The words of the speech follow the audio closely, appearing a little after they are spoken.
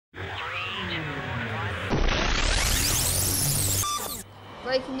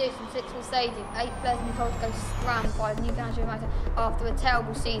Breaking news from Sixwell Stadium. 8 players have been told to go scram by the new Manager United after a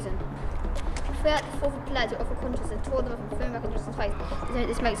terrible season. 3 out of the 4 players who offer contracts have tore them up and threw back in Justin's face.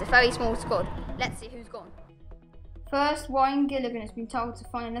 This makes a very small squad. Let's see who's gone. First, Ryan Gilligan has been told to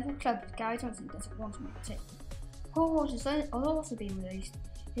find another club that Gary Johnson doesn't want him to take. Paul Rogers has also been released.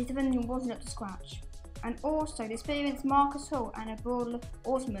 His defending wasn't up to scratch. And also, the experienced Marcus Hull and a broad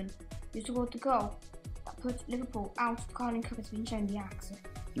Osman who scored the goal that put Liverpool out of Carling Cook has been shown the axe.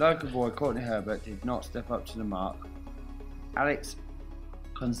 Local boy Courtney Herbert did not step up to the mark. Alex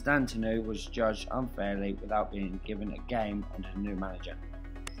Constantinou was judged unfairly without being given a game under the new manager.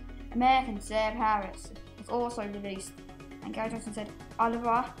 American Seb Harris was also released, and Gary Johnson said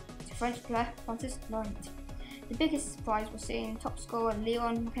Oliver to French player Francis Laurent. The biggest surprise was seeing top scorer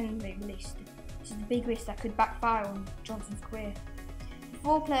Leon McKenzie released. This is the big risk that could backfire on Johnson's career. The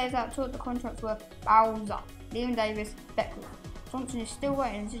 4 players that took the contracts were Bowser, Liam Davis, Beckwith. Johnson is still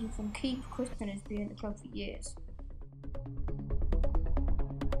waiting a decision from Keith Crispin, who's been at the club for years.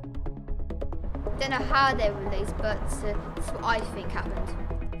 Don't know how they were released, but that's what I think happened.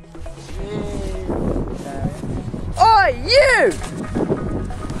 Oi, you!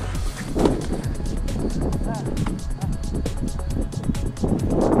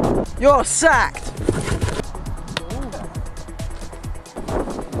 You're sacked!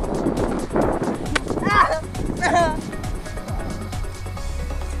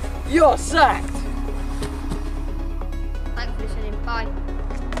 You're sacked! Thanks for listening. Bye.